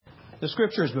The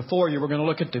Scriptures before you, we're going to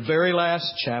look at the very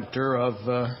last chapter of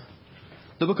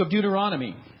the book of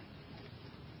Deuteronomy.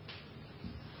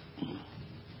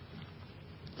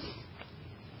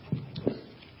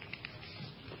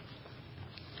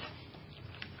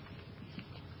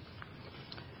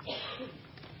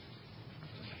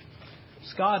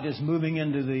 Scott is moving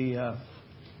into the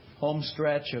home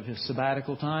stretch of his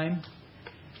sabbatical time.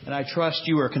 And I trust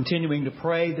you are continuing to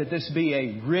pray that this be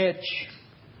a rich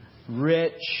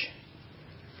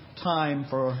time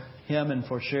for him and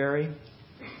for Sherry.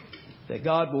 That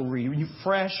God will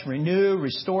refresh, renew,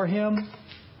 restore him.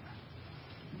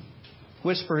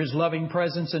 Whisper His loving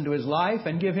presence into his life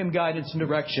and give him guidance and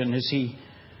direction as he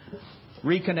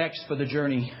reconnects for the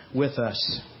journey with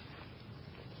us.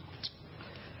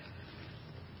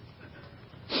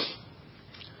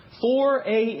 "4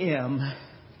 a.m.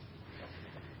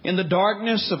 in the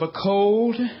darkness of a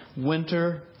cold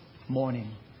winter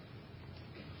morning.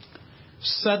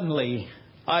 Suddenly,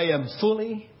 I am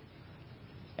fully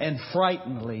and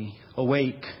frighteningly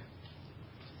awake.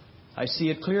 I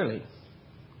see it clearly.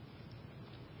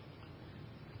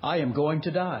 I am going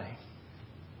to die.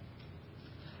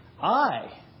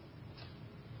 I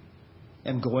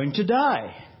am going to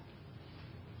die.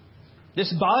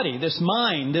 This body, this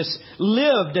mind, this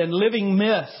lived and living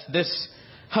myth, this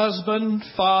husband,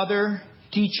 father,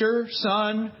 teacher,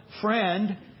 son,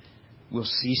 friend, will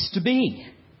cease to be.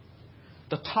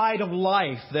 The tide of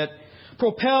life that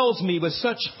propels me with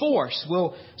such force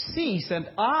will cease, and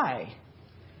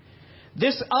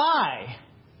this I,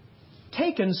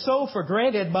 taken so for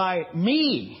granted by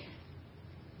me,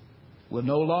 will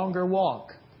no longer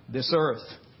walk this earth.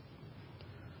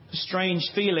 A strange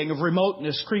feeling of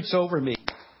remoteness creeps over me.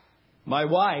 My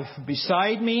wife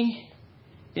beside me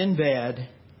in bed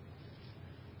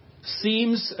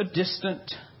seems a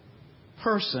distant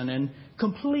person and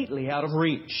completely out of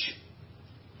reach.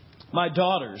 My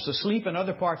daughters, asleep in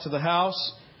other parts of the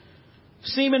house,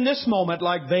 seem in this moment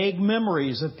like vague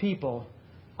memories of people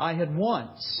I had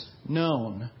once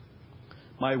known.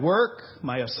 My work,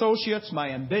 my associates,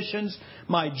 my ambitions,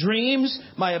 my dreams,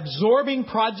 my absorbing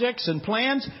projects and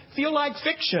plans feel like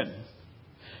fiction.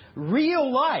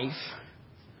 Real life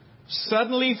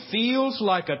suddenly feels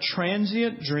like a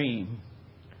transient dream.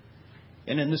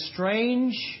 And in the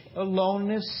strange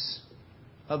aloneness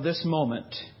of this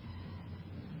moment,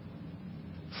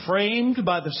 framed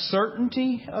by the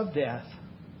certainty of death,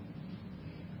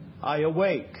 I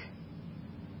awake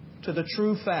to the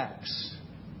true facts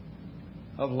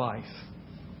of life."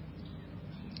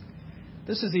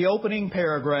 This is the opening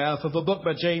paragraph of a book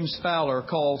by James Fowler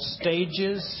called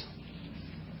Stages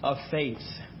of Faith.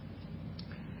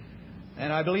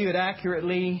 And I believe it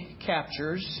accurately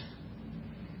captures,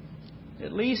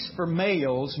 at least for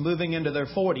males moving into their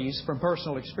 40s from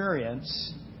personal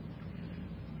experience,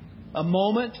 a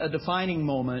moment, a defining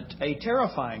moment, a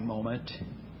terrifying moment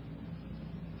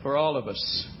for all of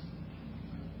us.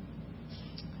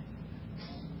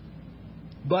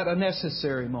 But a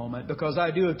necessary moment, because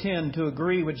I do tend to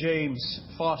agree with James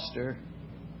Foster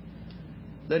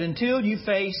that until you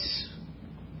face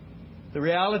the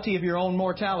reality of your own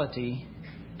mortality,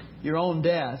 your own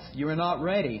death, you are not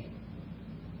ready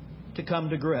to come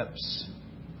to grips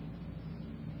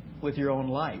with your own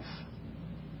life.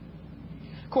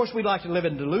 Of course, we'd like to live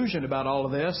in delusion about all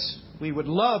of this. We would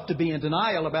love to be in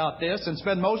denial about this and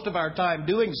spend most of our time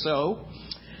doing so.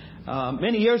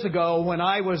 Many years ago, when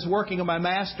I was working on my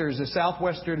master's at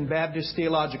Southwestern Baptist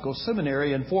Theological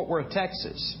Seminary in Fort Worth,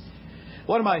 Texas,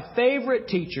 one of my favorite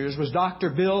teachers was Dr.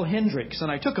 Bill Hendricks, and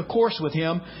I took a course with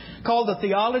him called The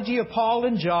Theology of Paul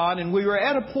and John, and we were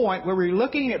at a point where we were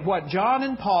looking at what John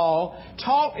and Paul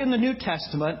taught in the New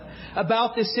Testament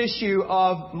about this issue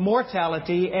of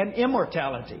mortality and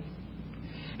immortality.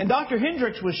 And Dr.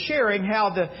 Hendricks was sharing how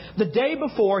the day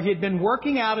before he had been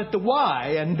working out at the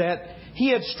Y, and that he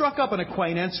had struck up an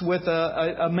acquaintance with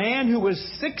a man who was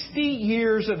 60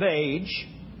 years of age,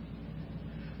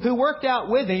 who worked out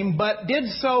with him, but did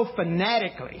so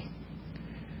fanatically.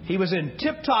 He was in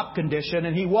tip-top condition,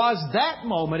 and he was, that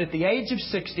moment, at the age of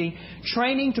 60,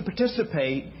 training to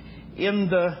participate in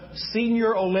the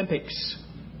Senior Olympics.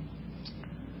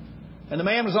 And the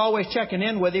man was always checking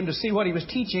in with him to see what he was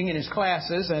teaching in his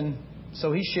classes, and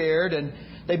so he shared. And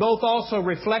they both also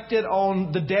reflected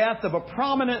on the death of a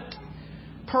prominent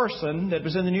person that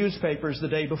was in the newspapers the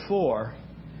day before.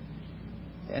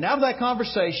 And out of that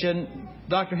conversation,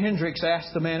 Dr. Hendricks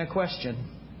asked the man a question.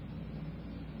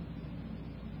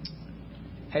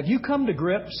 Have you come to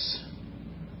grips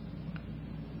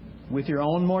with your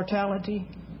own mortality?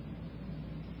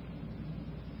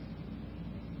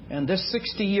 And this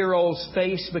 60-year-old's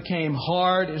face became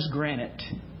hard as granite.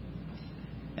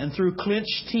 And through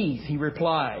clenched teeth, he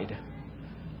replied,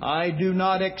 "I do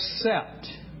not accept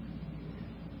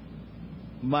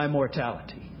my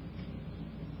mortality."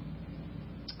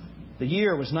 The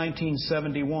year was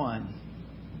 1971,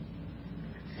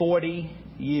 40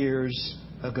 years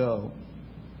ago.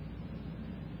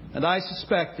 And I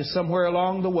suspect that somewhere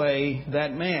along the way,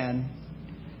 that man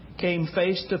came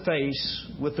face to face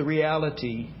with the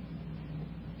reality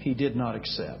he did not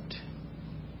accept.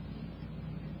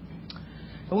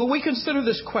 And when we consider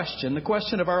this question, the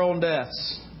question of our own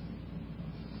deaths,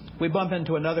 we bump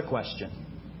into another question.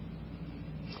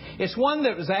 It's one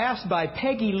that was asked by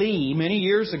Peggy Lee many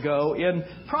years ago in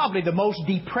probably the most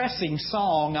depressing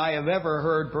song I have ever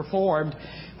heard performed,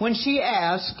 when she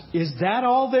asked, "Is that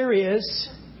all there is?"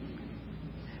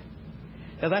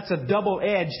 Now, that's a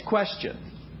double-edged question.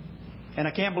 And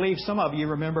I can't believe some of you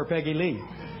remember Peggy Lee.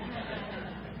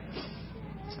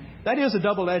 That is a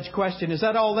double-edged question. Is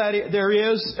that all that there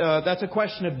is? That's a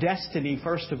question of destiny,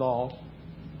 first of all.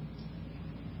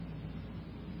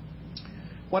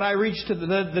 When I reach to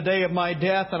the day of my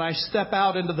death and I step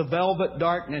out into the velvet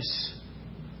darkness,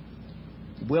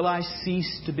 will I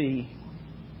cease to be?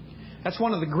 That's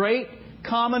one of the great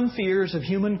common fears of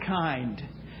humankind.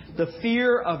 The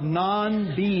fear of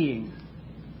non-being.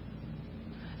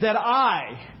 That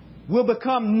I will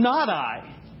become not I.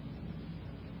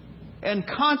 And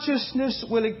consciousness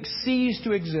will cease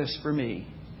to exist for me.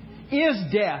 Is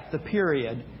death the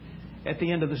period at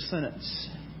the end of the sentence?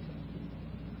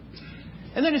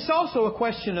 And then it's also a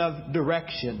question of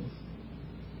direction.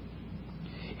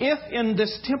 If in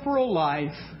this temporal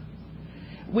life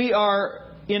we are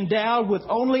endowed with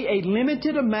only a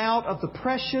limited amount of the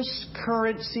precious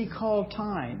currency called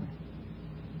time,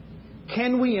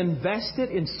 can we invest it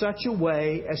in such a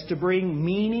way as to bring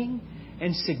meaning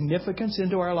and significance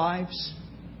into our lives?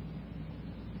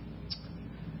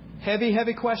 Heavy,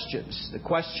 heavy questions. The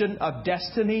question of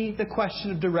destiny, the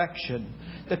question of direction,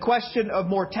 the question of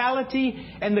mortality,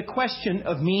 and the question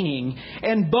of meaning.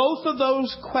 And both of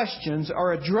those questions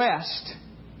are addressed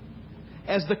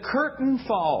as the curtain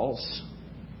falls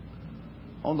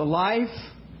on the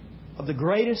life of the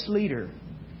greatest leader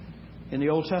in the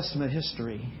Old Testament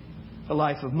history, the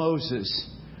life of Moses.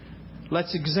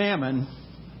 Let's examine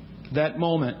that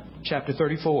moment, chapter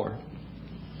 34.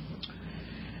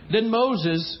 Then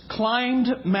Moses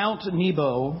climbed Mount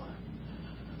Nebo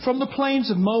from the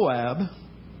plains of Moab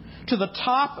to the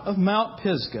top of Mount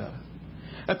Pisgah,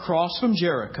 across from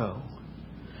Jericho.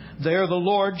 There the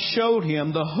Lord showed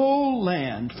him the whole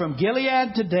land from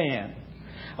Gilead to Dan,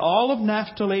 all of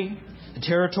Naphtali, the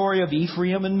territory of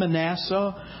Ephraim and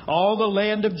Manasseh, all the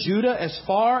land of Judah as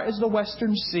far as the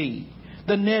western sea,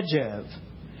 the Negev,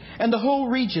 and the whole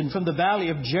region from the valley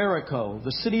of Jericho,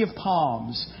 the city of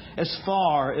palms, as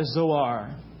far as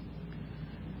Zoar.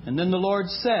 And then the Lord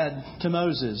said to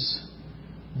Moses,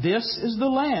 "This is the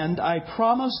land I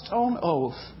promised on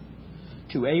oath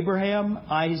to Abraham,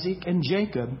 Isaac, and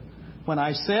Jacob, when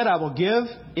I said I will give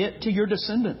it to your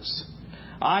descendants.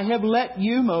 I have let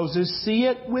you, Moses, see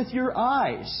it with your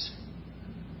eyes,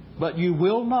 but you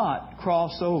will not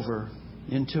cross over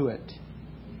into it."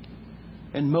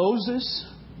 And Moses,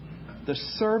 the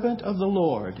servant of the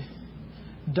Lord,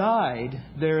 died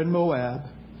there in Moab,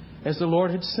 as the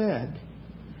Lord had said.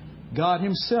 God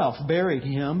Himself buried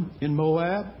him in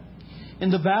Moab, in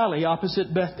the valley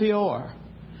opposite Beth Peor.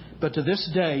 But to this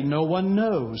day, no one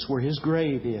knows where his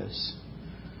grave is.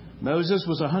 Moses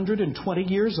was 120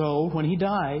 years old when he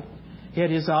died,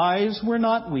 yet his eyes were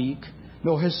not weak,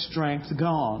 nor his strength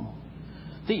gone.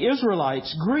 The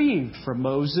Israelites grieved for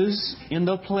Moses in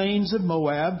the plains of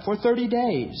Moab for 30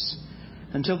 days,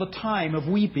 until the time of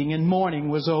weeping and mourning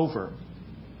was over.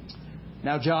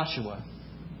 Now Joshua,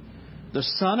 the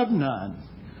son of Nun,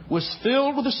 was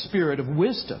filled with the spirit of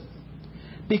wisdom,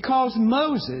 because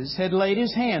Moses had laid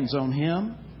his hands on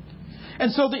him.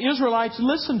 And so the Israelites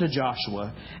listened to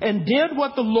Joshua and did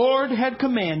what the Lord had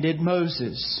commanded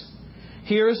Moses.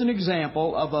 Here is an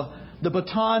example of the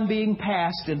baton being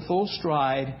passed in full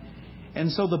stride,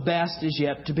 and so the best is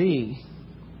yet to be.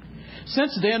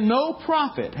 Since then, no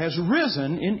prophet has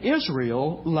risen in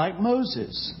Israel like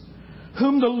Moses,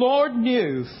 whom the Lord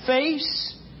knew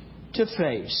face to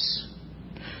face,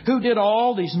 who did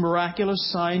all these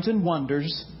miraculous signs and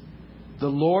wonders the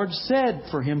Lord sent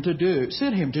him to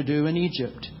do in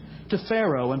Egypt, to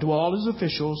Pharaoh and to all his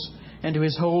officials and to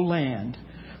his whole land.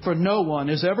 For no one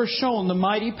has ever shown the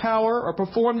mighty power or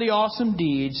performed the awesome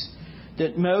deeds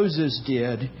that Moses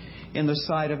did in the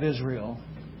sight of Israel.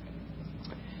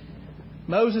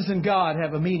 Moses and God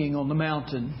have a meeting on the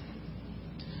mountain.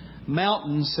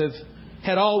 Mountains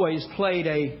had always played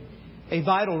a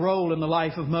vital role in the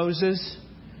life of Moses.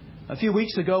 A few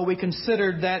weeks ago, we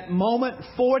considered that moment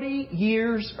 40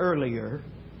 years earlier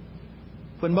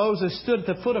when Moses stood at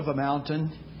the foot of a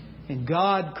mountain and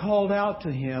God called out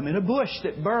to him in a bush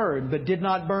that burned but did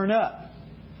not burn up.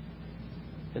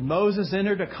 And Moses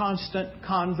entered a constant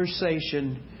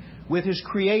conversation with his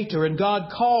Creator, and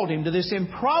God called him to this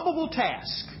improbable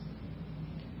task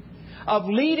of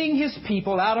leading His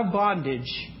people out of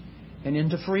bondage and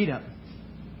into freedom.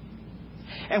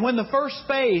 And when the first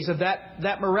phase of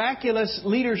that miraculous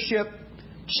leadership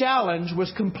challenge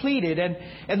was completed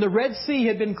and the Red Sea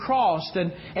had been crossed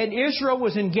and Israel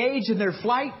was engaged in their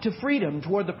flight to freedom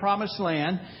toward the Promised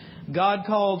Land, God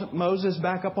called Moses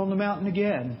back up on the mountain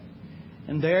again.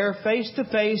 And there, face to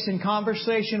face in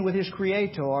conversation with his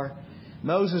Creator,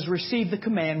 Moses received the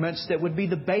commandments that would be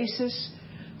the basis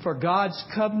for God's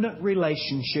covenant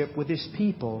relationship with His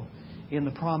people in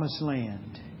the Promised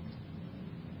Land.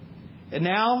 And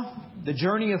now, the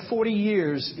journey of 40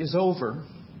 years is over.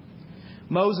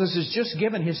 Moses has just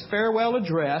given his farewell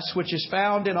address, which is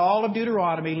found in all of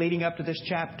Deuteronomy leading up to this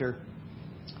chapter.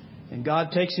 And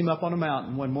God takes him up on a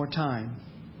mountain one more time.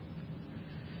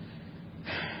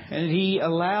 And He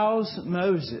allows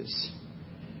Moses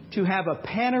to have a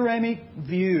panoramic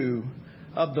view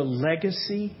of the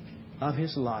legacy of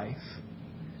his life.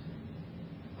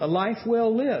 A life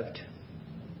well lived,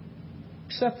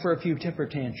 except for a few temper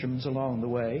tantrums along the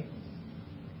way.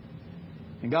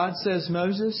 And God says,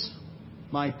 Moses,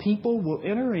 my people will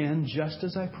enter in just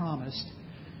as I promised.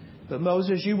 But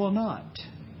Moses, you will not.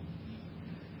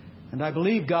 And I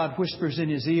believe God whispers in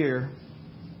his ear,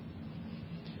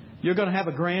 you're going to have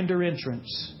a grander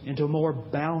entrance into a more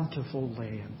bountiful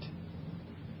land.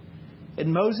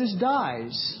 And Moses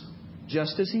dies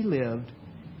just as he lived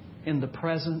in the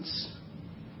presence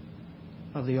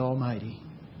of the Almighty.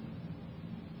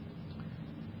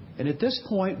 And at this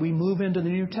point, we move into the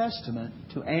New Testament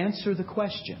to answer the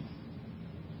question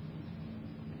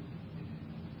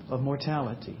of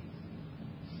mortality.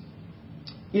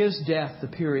 Is death the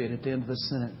period at the end of the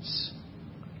sentence?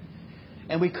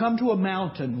 And we come to a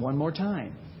mountain one more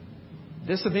time.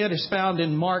 This event is found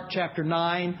in Mark chapter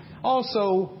 9,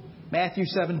 also Matthew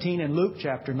 17 and Luke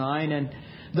chapter 9. And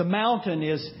the mountain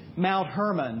is Mount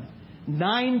Hermon,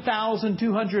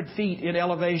 9,200 feet in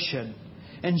elevation.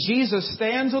 And Jesus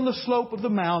stands on the slope of the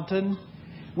mountain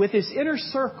with His inner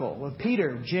circle of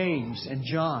Peter, James, and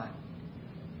John.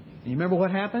 And you remember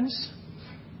what happens?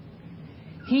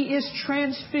 He is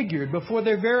transfigured before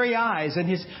their very eyes, and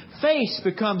His face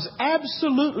becomes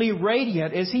absolutely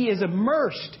radiant as He is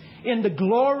immersed in the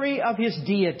glory of His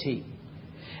deity.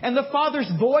 And the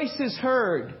Father's voice is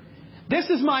heard. This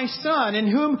is my Son, in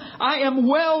whom I am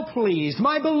well pleased,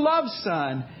 my beloved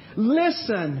Son.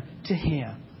 Listen to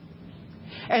Him.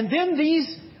 And then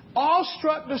these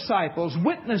awestruck disciples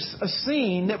witness a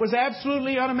scene that was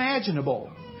absolutely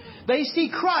unimaginable. They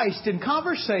see Christ in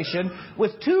conversation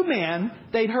with two men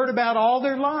they'd heard about all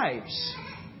their lives.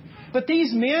 But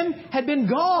these men had been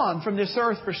gone from this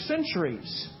earth for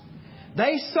centuries.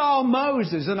 They saw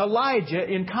Moses and Elijah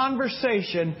in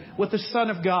conversation with the Son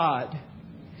of God.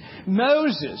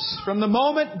 Moses, from the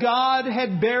moment God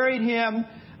had buried him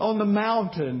on the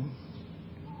mountain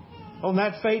on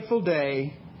that fateful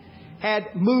day,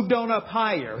 had moved on up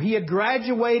higher. He had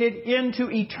graduated into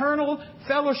eternal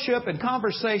fellowship and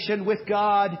conversation with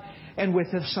God and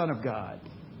with the Son of God.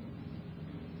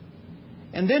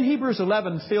 And then Hebrews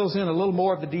 11 fills in a little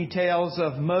more of the details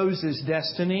of Moses'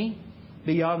 destiny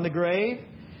beyond the grave.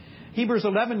 Hebrews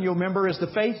 11, you'll remember, is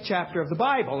the faith chapter of the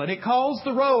Bible. And it calls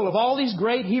the roll of all these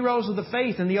great heroes of the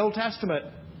faith in the Old Testament.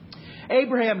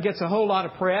 Abraham gets a whole lot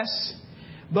of press,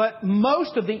 but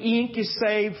most of the ink is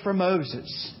saved for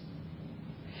Moses.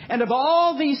 And of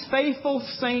all these faithful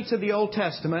saints of the Old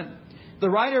Testament, the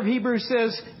writer of Hebrews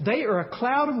says, they are a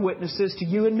cloud of witnesses to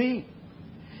you and me.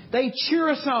 They cheer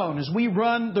us on as we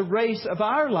run the race of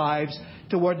our lives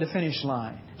toward the finish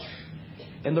line.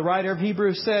 And the writer of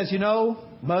Hebrews says, you know,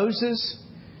 Moses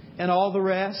and all the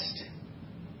rest,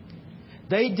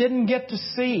 they didn't get to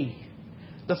see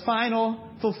the final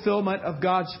fulfillment of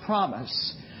God's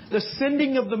promise, the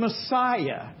sending of the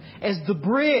Messiah as the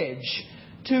bridge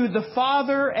to the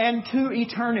Father and to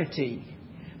eternity.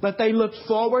 But they looked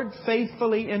forward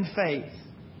faithfully in faith.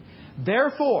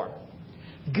 Therefore,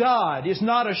 God is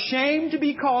not ashamed to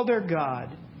be called their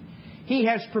God. He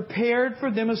has prepared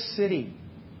for them a city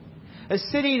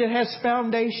that has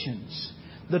foundations,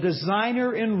 the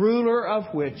designer and ruler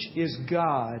of which is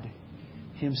God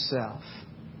Himself.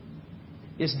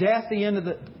 Is death the end of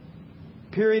the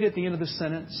period at the end of the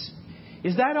sentence?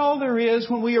 Is that all there is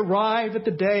when we arrive at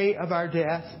the day of our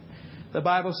death? The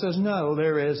Bible says no,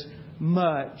 there is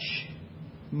much,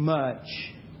 much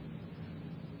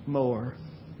more.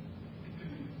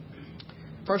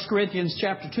 1 Corinthians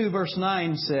chapter 2 verse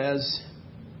 9 says,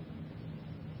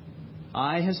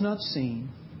 eye has not seen,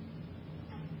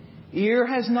 ear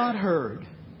has not heard,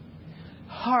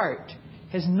 heart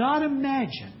has not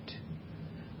imagined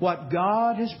what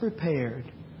God has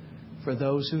prepared for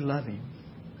those who love Him.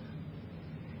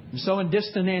 And so in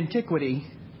distant antiquity,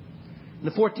 in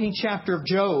the 14th chapter of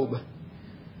Job,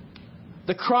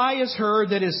 the cry is heard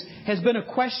that has been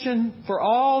a question for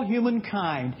all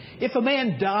humankind. If a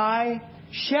man die,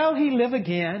 shall he live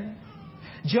again?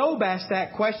 Job asked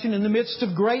that question in the midst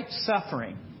of great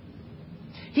suffering.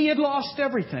 He had lost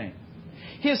everything.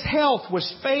 His health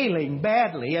was failing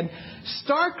badly, and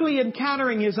starkly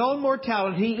encountering his own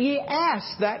mortality, he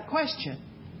asked that question.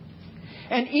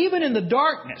 And even in the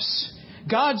darkness,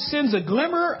 God sends a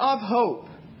glimmer of hope.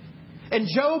 And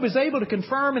Job is able to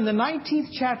confirm in the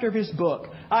 19th chapter of his book,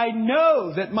 I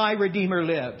know that my Redeemer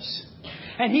lives,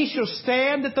 and He shall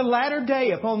stand at the latter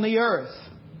day upon the earth.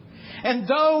 And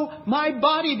though my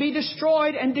body be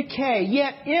destroyed and decay,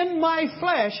 yet in my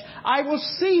flesh I will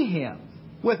see Him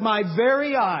with my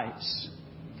very eyes.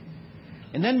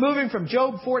 And then moving from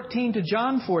Job 14 to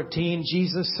John 14,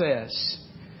 Jesus says,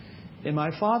 in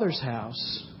my Father's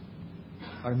house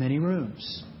are many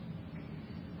rooms.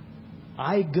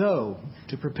 I go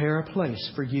to prepare a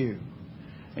place for you.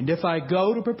 And if I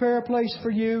go to prepare a place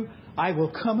for you, I will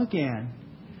come again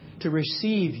to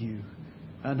receive you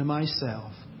unto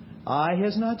myself. Eye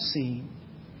has not seen,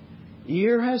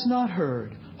 ear has not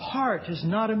heard, heart has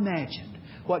not imagined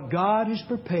what God has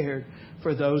prepared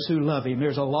for those who love Him.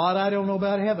 There's a lot I don't know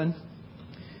about heaven.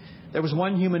 There was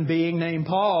one human being named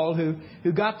Paul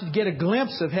who got to get a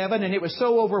glimpse of heaven, and it was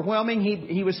so overwhelming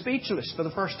he was speechless for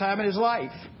the first time in his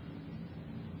life.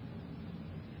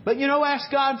 But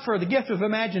ask God for the gift of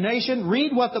imagination,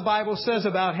 read what the Bible says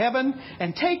about heaven,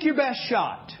 and take your best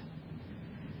shot.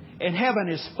 And heaven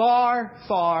is far,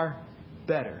 far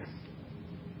better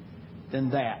than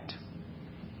that.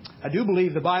 I do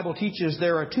believe the Bible teaches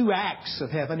there are two acts of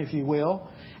heaven, if you will.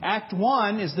 Act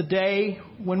 1 is the day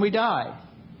when we die.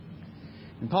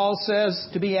 And Paul says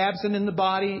to be absent in the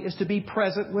body is to be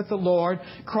present with the Lord.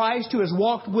 Christ, who has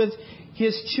walked with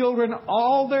His children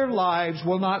all their lives,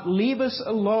 will not leave us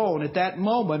alone at that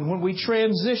moment when we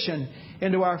transition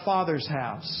into our Father's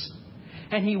house.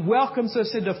 And He welcomes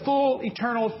us into full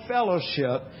eternal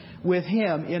fellowship with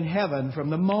Him in heaven from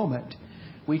the moment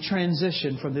we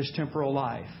transition from this temporal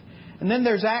life. And then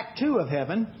there's Act 2 of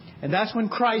heaven, and that's when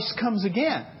Christ comes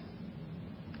again.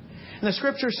 And the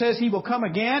Scripture says He will come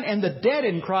again, and the dead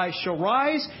in Christ shall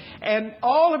rise, and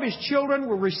all of His children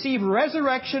will receive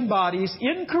resurrection bodies,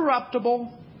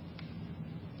 incorruptible,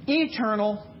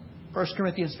 eternal, 1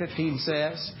 Corinthians 15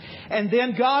 says. And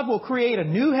then God will create a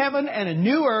new heaven and a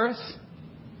new earth.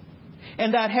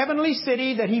 And that heavenly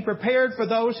city that He prepared for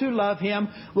those who love Him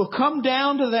will come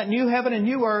down to that new heaven and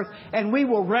new earth, and we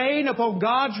will reign upon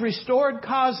God's restored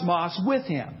cosmos with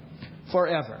Him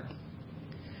forever.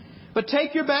 But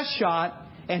take your best shot,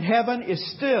 and heaven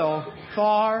is still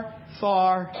far,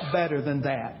 far better than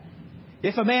that.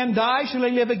 If a man die, shall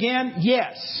he live again?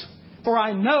 Yes, for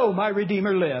I know my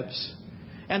Redeemer lives,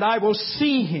 and I will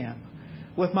see Him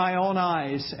with my own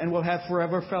eyes, and will have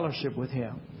forever fellowship with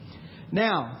Him.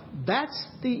 Now, that's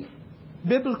the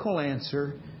biblical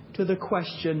answer to the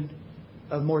question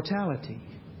of mortality.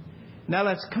 Now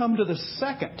let's come to the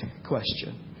second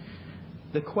question,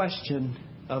 the question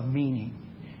of meaning.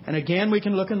 And again, we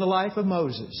can look in the life of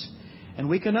Moses, and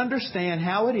we can understand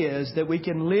how it is that we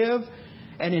can live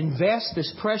and invest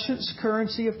this precious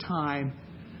currency of time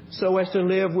so as to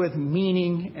live with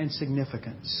meaning and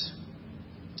significance.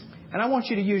 And I want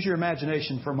you to use your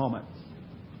imagination for a moment.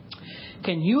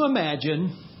 Can you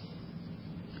imagine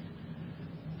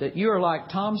that you are like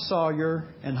Tom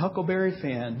Sawyer and Huckleberry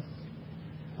Finn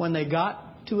when they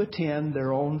got to attend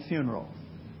their own funeral?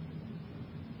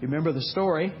 You remember the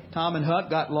story. Tom and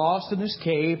Huck got lost in this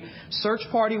cave. Search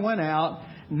party went out.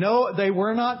 No, they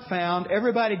were not found.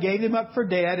 Everybody gave them up for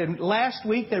dead. And last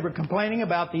week they were complaining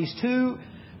about these two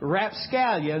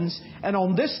rapscallions. And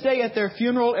on this day at their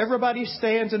funeral, everybody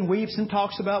stands and weeps and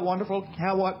talks about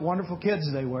what wonderful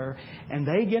kids they were. And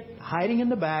they get hiding in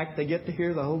the back. They get to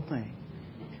hear the whole thing.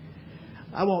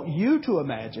 I want you to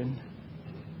imagine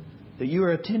that you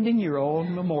are attending your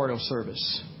own memorial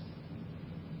service.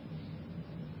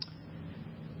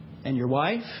 And your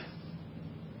wife,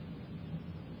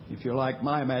 if you're like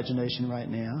my imagination right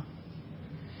now,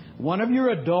 one of your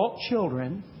adult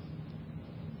children,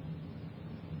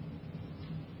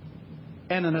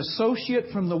 and an associate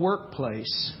from the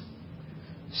workplace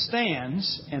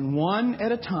stands, and one at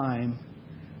a time,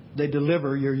 they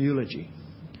deliver your eulogy.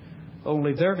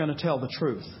 Only they're going to tell the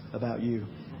truth about you.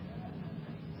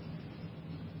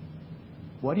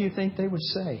 What do you think they would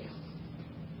say?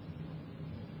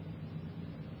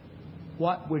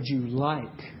 What would you like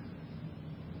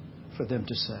for them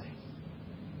to say?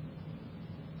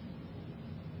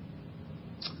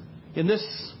 In this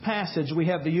passage, we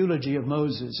have the eulogy of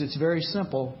Moses. It's very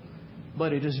simple,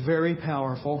 but it is very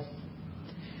powerful.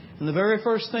 And the very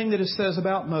first thing that it says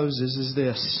about Moses is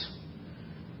this.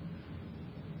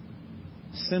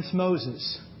 Since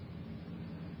Moses,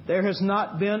 there has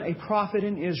not been a prophet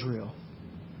in Israel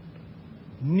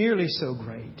nearly so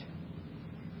great,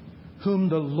 whom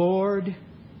the Lord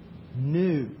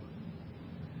knew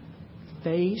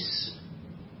face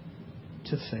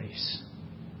to face.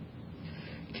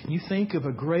 Can you think of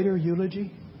a greater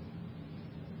eulogy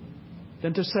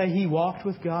than to say he walked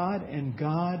with God and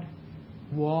God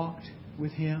walked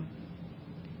with him?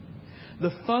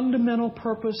 The fundamental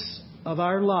purpose of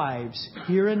our lives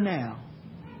here and now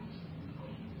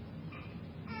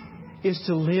is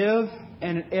to live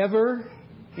an ever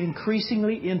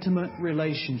increasingly intimate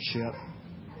relationship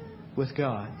with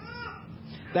God.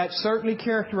 That certainly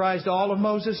characterized all of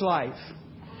Moses' life,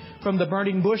 from the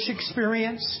burning bush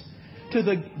experience to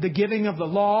the giving of the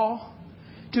law,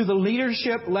 to the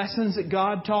leadership lessons that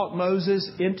God taught Moses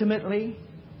intimately.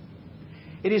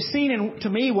 It is seen in, to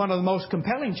me, one of the most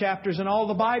compelling chapters in all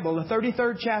the Bible, the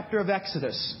 33rd chapter of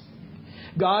Exodus.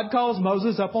 God calls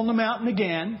Moses up on the mountain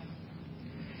again.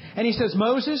 And He says,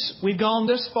 Moses, we've gone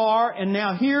this far, and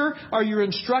now here are your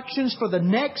instructions for the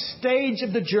next stage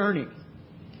of the journey.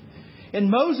 And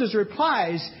Moses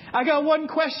replies, I got one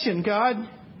question, God.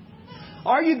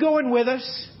 Are you going with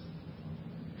us?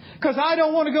 Because I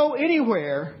don't want to go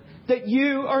anywhere that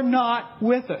you are not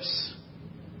with us.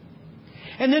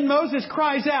 And then Moses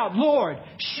cries out, Lord,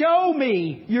 show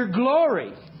me your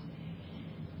glory.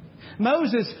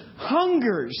 Moses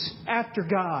hungers after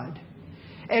God.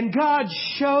 And God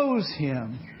shows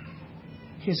him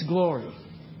His glory.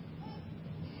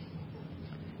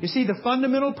 You see, the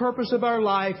fundamental purpose of our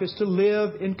life is to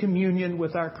live in communion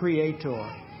with our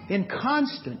Creator, in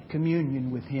constant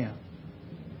communion with Him.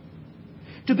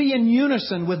 To be in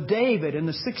unison with David in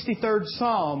the 63rd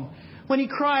Psalm when he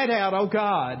cried out, Oh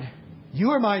God,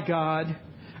 You are my God.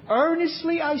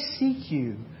 Earnestly I seek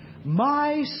You.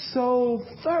 My soul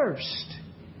thirsts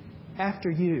after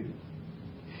You.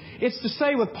 It's to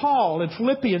say with Paul in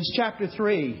Philippians chapter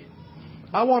 3,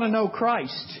 I want to know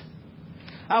Christ.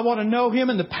 I want to know Him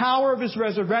in the power of His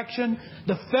resurrection,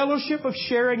 the fellowship of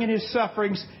sharing in His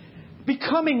sufferings,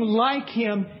 becoming like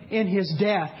Him in His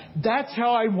death. That's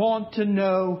how I want to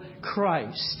know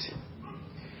Christ.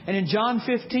 And in John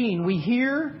 15, we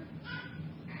hear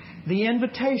the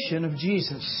invitation of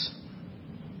Jesus.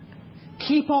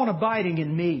 Keep on abiding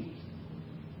in Me.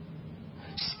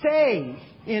 Stay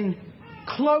in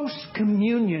close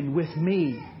communion with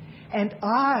Me, and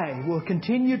I will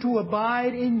continue to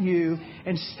abide in you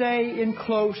and stay in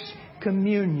close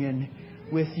communion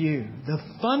with you. The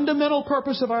fundamental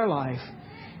purpose of our life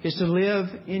is to live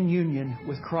in union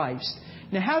with Christ.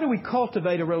 Now, how do we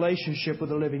cultivate a relationship with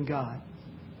the living God?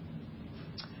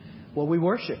 Well, we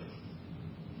worship.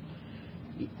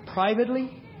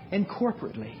 Privately and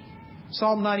corporately.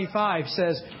 Psalm 95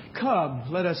 says,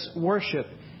 Come, let us worship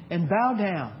and bow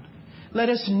down. Let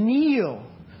us kneel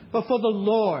before the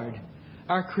Lord,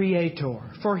 our Creator.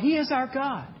 For He is our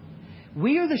God.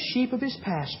 We are the sheep of His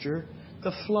pasture,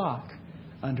 the flock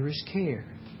under His care.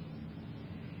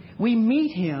 We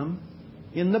meet Him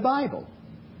in the Bible.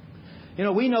 You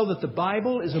know, we know that the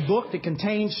Bible is a book that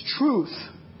contains truth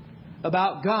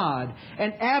about God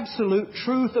and absolute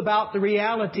truth about the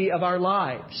reality of our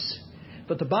lives.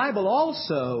 But the Bible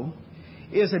also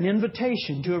is an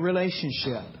invitation to a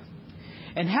relationship.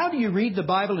 And how do you read the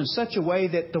Bible in such a way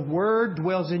that the Word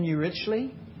dwells in you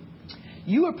richly?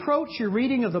 You approach your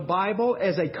reading of the Bible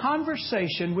as a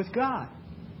conversation with God.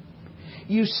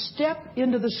 You step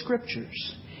into the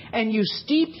Scriptures and you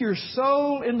steep your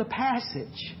soul in the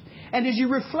passage. And as you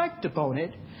reflect upon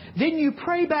it, then you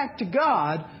pray back to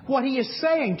God what He is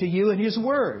saying to you in His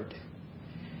Word.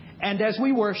 And as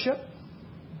we worship,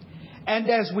 and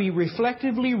as we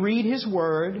reflectively read His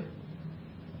Word,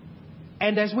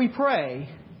 and as we pray,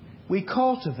 we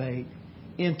cultivate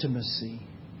intimacy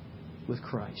with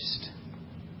Christ.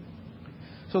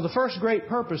 So the first great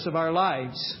purpose of our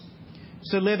lives is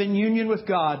to live in union with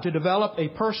God, to develop a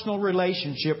personal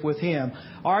relationship with Him.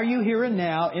 Are you here and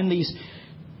now in these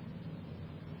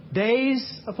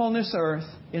days upon this earth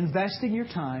investing your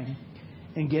time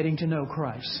and getting to know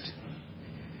Christ.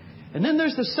 And then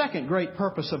there's the second great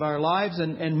purpose of our lives,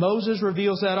 and Moses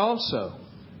reveals that also.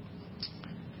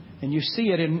 And you see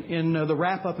it in the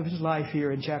wrap-up of his life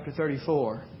here in chapter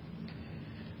 34.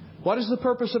 What is the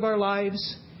purpose of our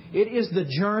lives? It is the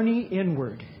journey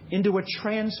inward into a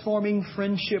transforming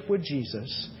friendship with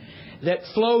Jesus that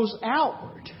flows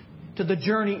outward to the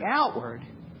journey outward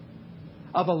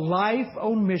of a life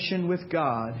on mission with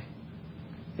God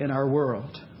in our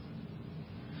world.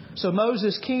 So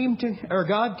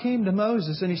God came to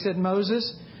Moses and He said,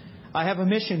 Moses, I have a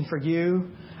mission for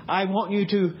you. I want you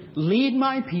to lead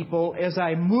my people as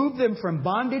I move them from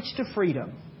bondage to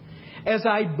freedom, as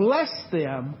I bless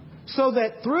them so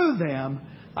that through them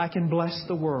I can bless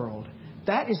the world.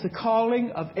 That is the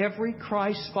calling of every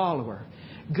Christ follower.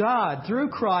 God, through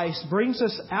Christ, brings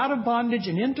us out of bondage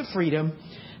and into freedom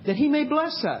that He may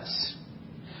bless us,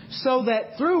 so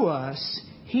that through us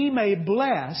He may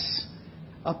bless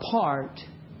a part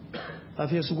of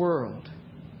His world.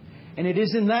 And it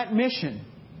is in that mission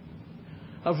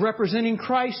of representing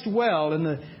Christ well in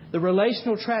the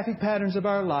relational traffic patterns of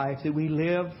our life that we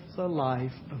live the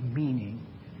life of meaning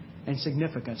and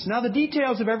significance. Now, the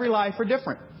details of every life are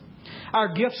different.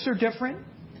 Our gifts are different.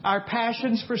 Our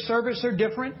passions for service are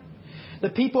different. The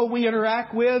people we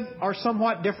interact with are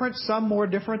somewhat different, some more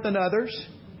different than others.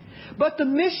 But the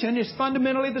mission is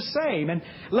fundamentally the same. And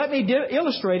let me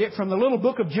illustrate it from the little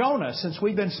book of Jonah, since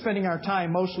we've been spending our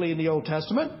time mostly in the Old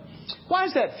Testament. Why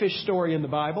is that fish story in the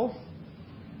Bible?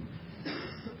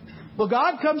 Well,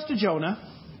 God comes to Jonah.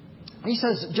 He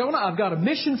says, Jonah, I've got a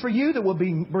mission for you that will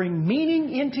bring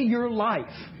meaning into your life.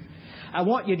 I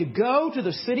want you to go to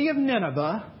the city of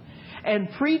Nineveh and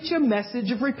preach a message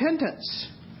of repentance.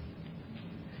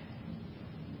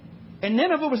 And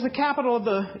Nineveh was the capital of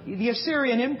the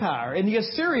Assyrian Empire. And the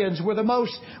Assyrians were the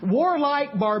most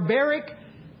warlike, barbaric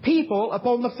people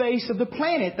upon the face of the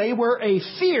planet. They were a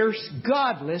fierce,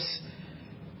 godless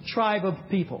tribe of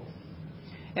people.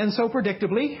 And so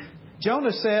predictably,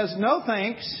 Jonah says, no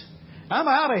thanks, I'm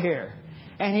out of here.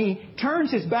 And he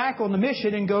turns his back on the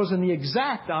mission and goes in the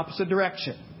exact opposite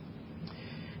direction.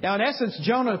 Now, in essence,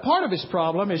 Jonah, part of his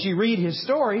problem, as you read his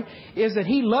story, is that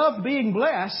he loved being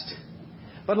blessed.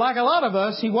 But like a lot of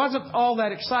us, he wasn't all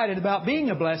that excited about being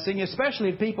a blessing,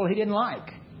 especially to people he didn't like.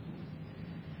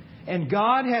 And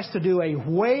God has to do a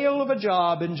whale of a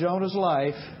job in Jonah's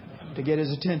life to get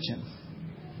his attention.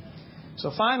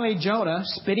 So finally, Jonah,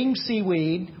 spitting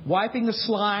seaweed, wiping the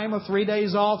slime of 3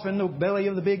 days off in the belly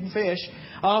of the big fish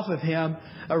off of him,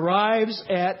 arrives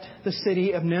at the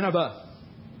city of Nineveh.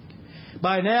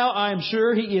 By now, I'm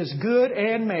sure he is good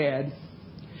and mad.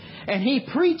 And he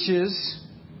preaches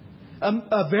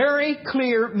a very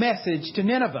clear message to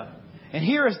Nineveh. And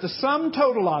here is the sum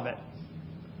total of it.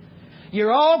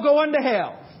 You're all going to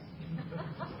hell.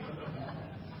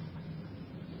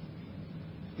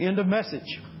 End of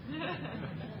message.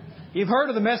 You've heard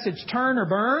of the message, turn or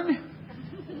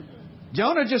burn?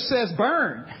 Jonah just says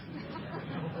burn.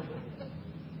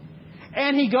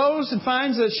 And he goes and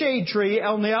finds a shade tree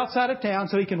on the outside of town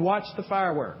so he can watch the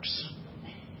fireworks.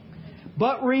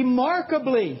 But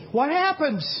remarkably, what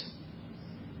happens?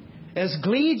 As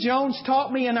Glee Jones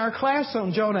taught me in our class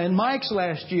on Jonah and Mike's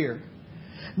last year,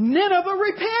 Nineveh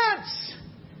repents.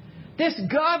 This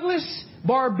godless,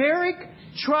 barbaric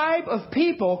tribe of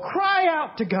people cry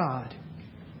out to God.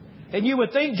 And you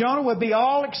would think Jonah would be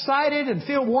all excited and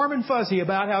feel warm and fuzzy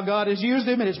about how God has used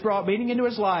him and it's brought meaning into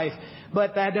his life.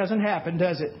 But that doesn't happen,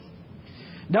 does it?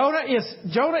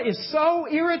 Jonah is so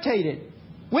irritated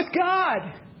with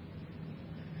God.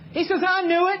 He says, I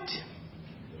knew it.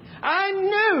 I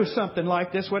knew something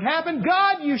like this would happen.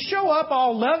 God, you show up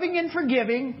all loving and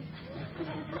forgiving.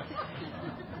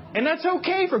 And that's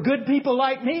okay for good people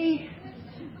like me.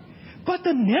 But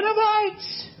the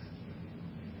Ninevites,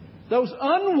 those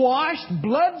unwashed,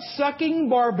 blood-sucking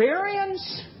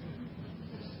barbarians.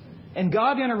 And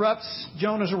God interrupts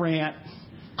Jonah's rant,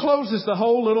 closes the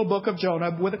whole little book of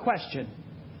Jonah with a question.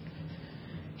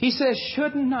 He says,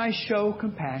 shouldn't I show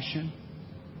compassion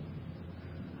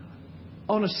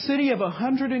on a city of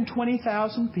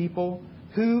 120,000 people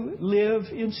who live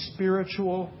in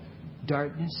spiritual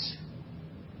darkness?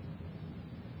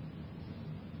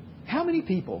 How many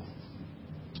people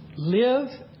live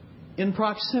in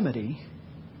proximity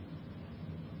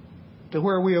to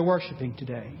where we are worshiping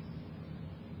today?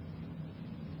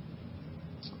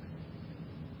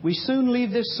 We soon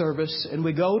leave this service and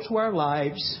we go to our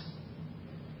lives,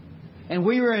 and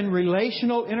we are in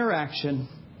relational interaction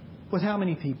with how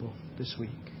many people this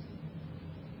week?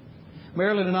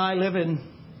 Marilyn and I live in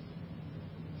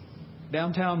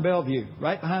downtown Bellevue,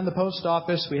 right behind the post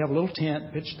office. We have a little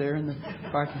tent pitched there in the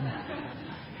parking lot.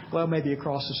 Well, maybe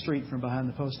across the street from behind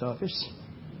the post office.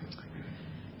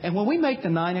 And when we make the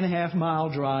 9.5-mile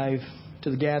drive to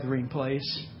the gathering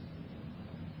place,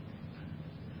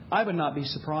 I would not be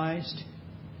surprised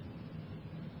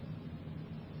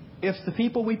if the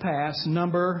people we pass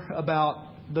number about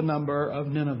the number of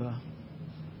Nineveh.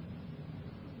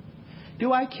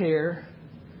 Do I care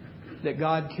that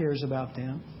God cares about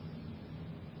them?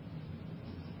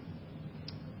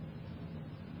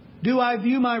 Do I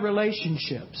view my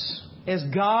relationships as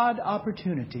God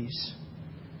opportunities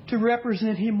to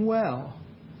represent Him well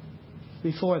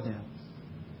before them?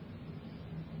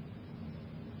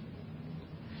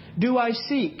 Do I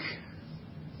seek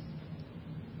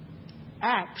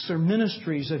acts or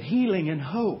ministries of healing and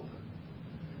hope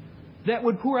that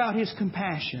would pour out His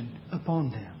compassion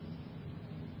upon them?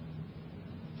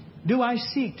 Do I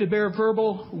seek to bear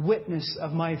verbal witness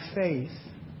of my faith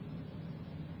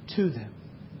to them?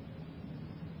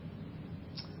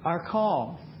 Our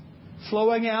call,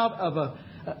 flowing out of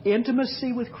an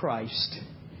intimacy with Christ,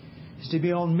 is to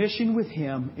be on mission with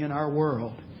Him in our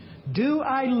world. Do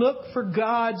I look for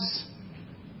God's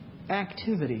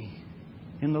activity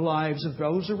in the lives of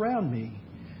those around me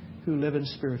who live in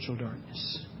spiritual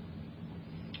darkness?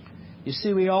 You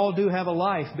see, we all do have a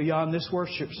life beyond this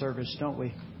worship service, don't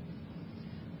we?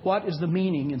 What is the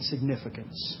meaning and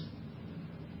significance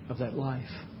of that life?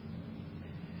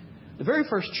 The very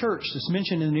first church that's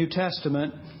mentioned in the New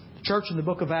Testament, the church in the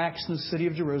book of Acts in the city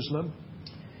of Jerusalem,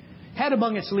 had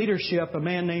among its leadership a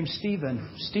man named Stephen.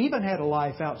 Stephen had a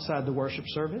life outside the worship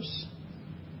service,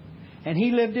 and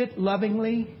he lived it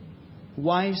lovingly,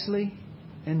 wisely,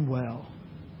 and well.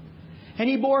 And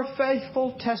he bore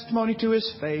faithful testimony to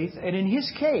his faith, and in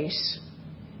his case,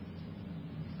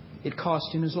 it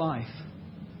cost him his life.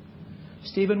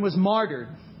 Stephen was martyred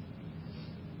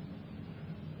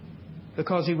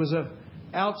because he was an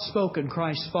outspoken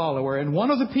Christ follower. And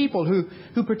one of the people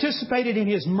who participated in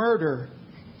his murder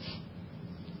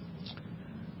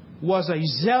was a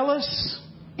zealous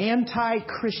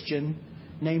anti-Christian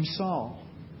named Saul.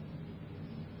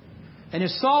 And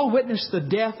as Saul witnessed the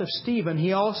death of Stephen,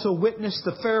 he also witnessed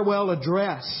the farewell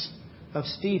address of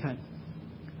Stephen.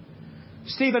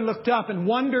 Stephen looked up and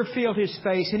wonder filled his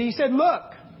face, and he said, "Look,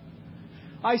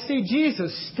 I see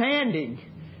Jesus standing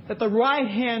at the right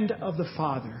hand of the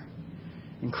Father."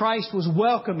 And Christ was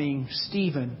welcoming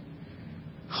Stephen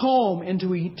home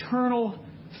into eternal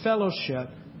fellowship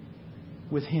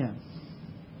with Him.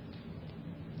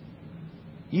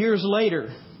 Years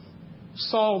later,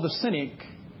 Saul the cynic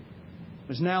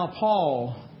was now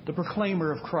Paul, the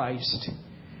proclaimer of Christ.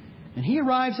 And he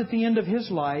arrives at the end of his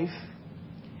life,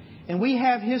 and we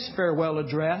have his farewell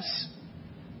address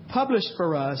published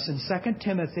for us in 2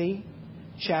 Timothy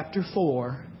chapter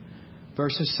 4,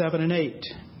 verses 7 and 8.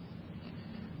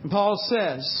 And Paul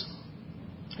says,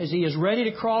 as he is ready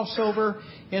to cross over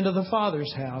into the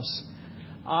Father's house,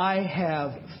 "I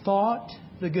have fought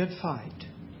the good fight.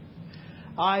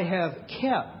 I have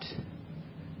kept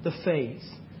the faith.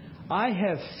 I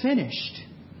have finished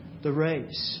the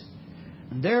race.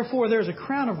 And therefore there's a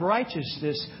crown of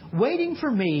righteousness waiting for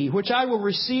me, which I will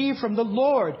receive from the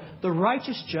Lord, the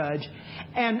righteous judge,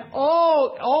 and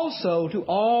also to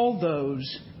all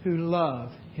those who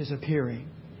love His appearing."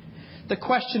 The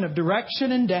question of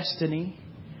direction and destiny,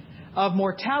 of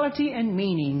mortality and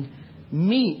meaning,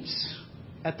 meets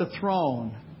at the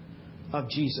throne of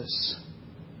Jesus.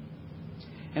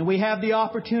 And we have the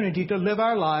opportunity to live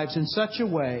our lives in such a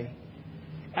way,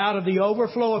 out of the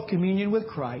overflow of communion with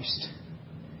Christ,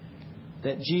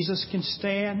 that Jesus can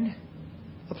stand,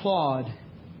 applaud,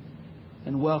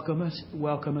 and welcome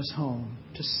us home,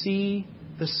 to see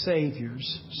the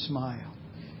Savior's smile,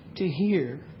 to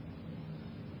hear,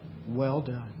 "Well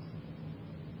done."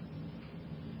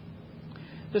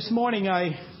 This morning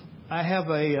I have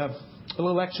a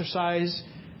little exercise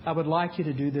I would like you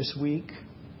to do this week,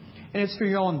 and it's for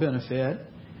your own benefit.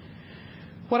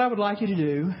 What I would like you to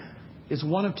do is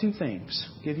one of two things.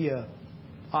 I'll give you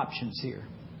options here.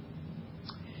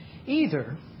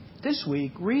 Either this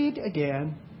week, read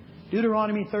again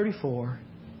Deuteronomy 34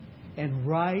 and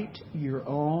write your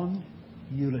own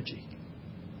eulogy.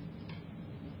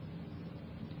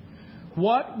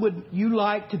 What would you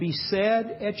like to be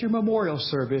said at your memorial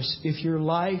service if your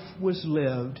life was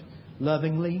lived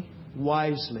lovingly,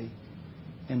 wisely,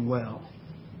 and well?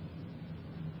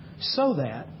 So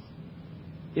that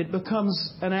it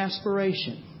becomes an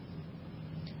aspiration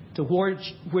towards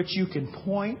which you can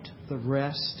point the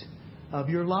rest of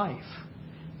your life,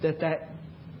 that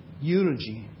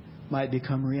eulogy might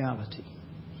become reality.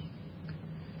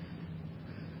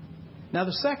 Now,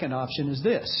 the second option is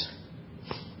this.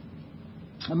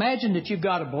 Imagine that you've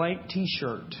got a blank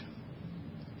T-shirt.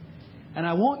 And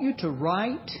I want you to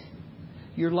write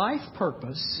your life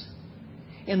purpose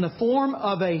in the form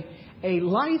of a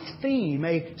life theme,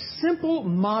 a simple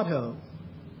motto,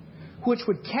 which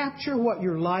would capture what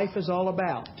your life is all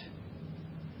about.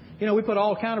 You know, we put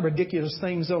all kind of ridiculous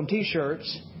things on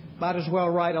T-shirts. Might as well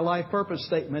write a life purpose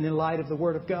statement in light of the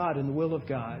Word of God and the will of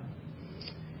God.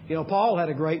 You know, Paul had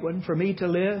a great one. For me to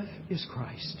live is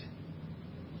Christ.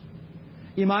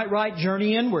 You might write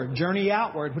journey inward, journey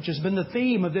outward, which has been the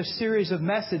theme of this series of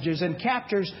messages and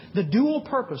captures the dual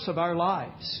purpose of our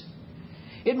lives.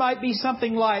 It might be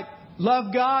something like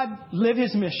love God, live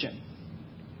His mission.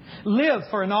 Live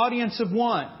for an audience of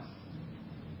one.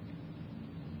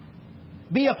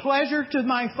 Be a pleasure to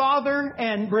my Father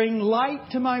and bring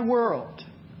light to my world.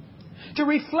 To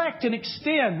reflect and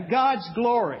extend God's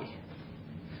glory.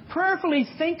 Prayerfully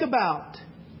think about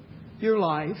your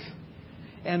life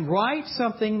and write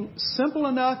something simple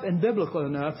enough and biblical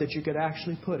enough that you could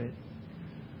actually put it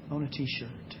on a T-shirt.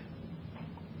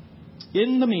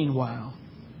 In the meanwhile,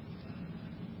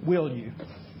 will you?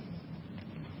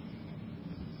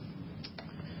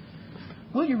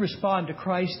 Will you respond to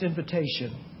Christ's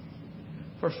invitation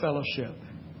for fellowship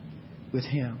with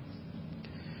Him?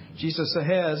 Jesus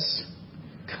says,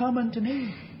 come unto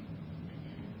me,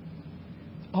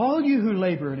 all you who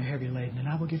labor and are heavy laden, and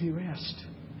I will give you rest.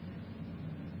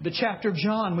 The chapter of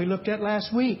John we looked at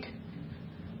last week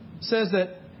says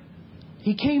that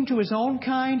He came to His own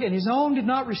kind, and His own did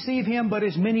not receive Him, but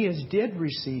as many as did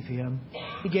receive Him,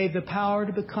 He gave the power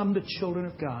to become the children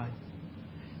of God.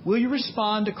 Will you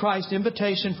respond to Christ's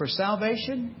invitation for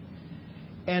salvation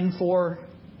and for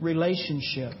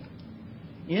relationship,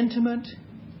 intimate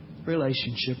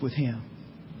relationship with Him?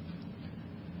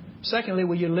 Secondly,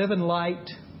 will you live in light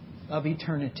of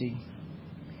eternity?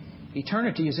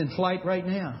 Eternity is in flight right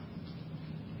now.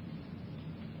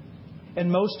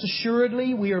 And most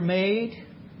assuredly, we are made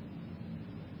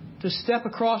to step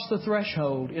across the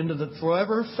threshold into the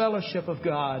forever fellowship of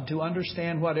God to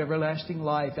understand what everlasting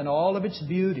life and all of its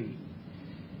beauty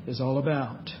is all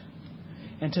about.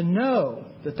 And to know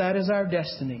that that is our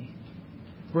destiny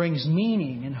brings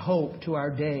meaning and hope to our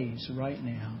days right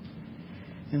now.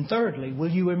 And thirdly,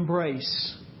 will you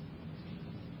embrace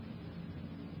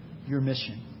your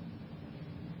mission?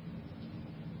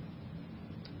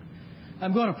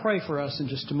 I'm going to pray for us in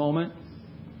just a moment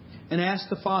and ask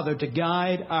the Father to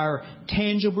guide our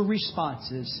tangible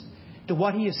responses to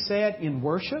what He has said in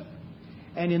worship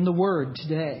and in the Word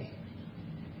today.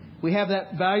 We have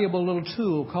that valuable little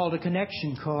tool called a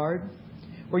connection card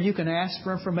where you can ask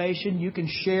for information, you can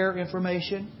share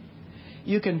information,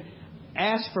 you can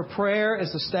ask for prayer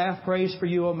as the staff prays for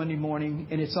you on Monday morning,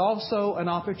 and it's also an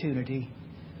opportunity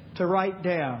to write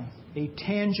down a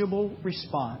tangible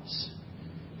response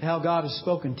to how God has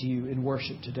spoken to you in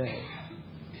worship today.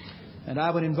 And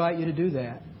I would invite you to do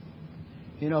that.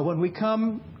 You know, when we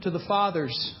come to the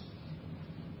Father's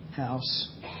house,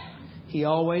 He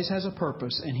always has a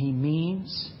purpose, and He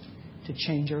means to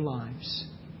change our lives.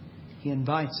 He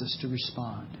invites us to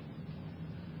respond.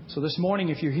 So this morning,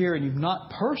 if you're here and you've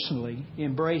not personally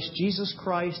embraced Jesus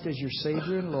Christ as your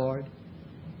Savior and Lord,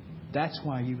 that's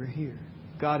why you are here.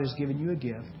 God has given you a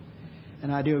gift.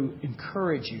 And I do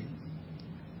encourage you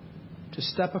to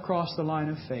step across the line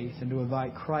of faith and to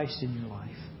invite Christ in your life.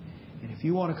 And if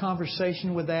you want a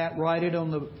conversation with that, write it on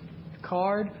the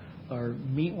card or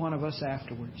meet one of us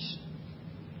afterwards.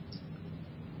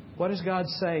 What is God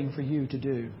saying for you to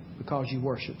do because you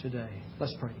worship today?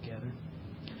 Let's pray together.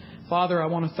 Father, I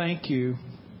want to thank You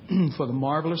for the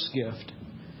marvelous gift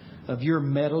of Your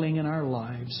meddling in our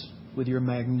lives with Your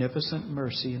magnificent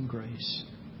mercy and grace.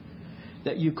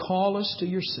 That You call us to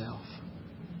Yourself.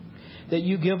 That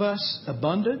You give us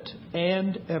abundant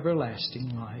and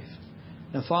everlasting life.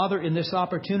 Now, Father, in this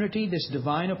opportunity, this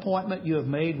divine appointment You have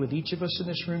made with each of us in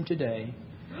this room today,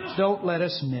 don't let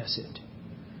us miss it.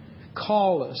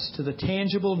 Call us to the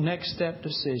tangible next step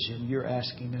decision You're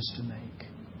asking us to make.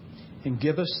 And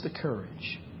give us the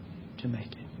courage to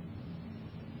make it.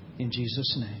 In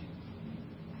Jesus' name,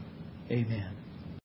 amen.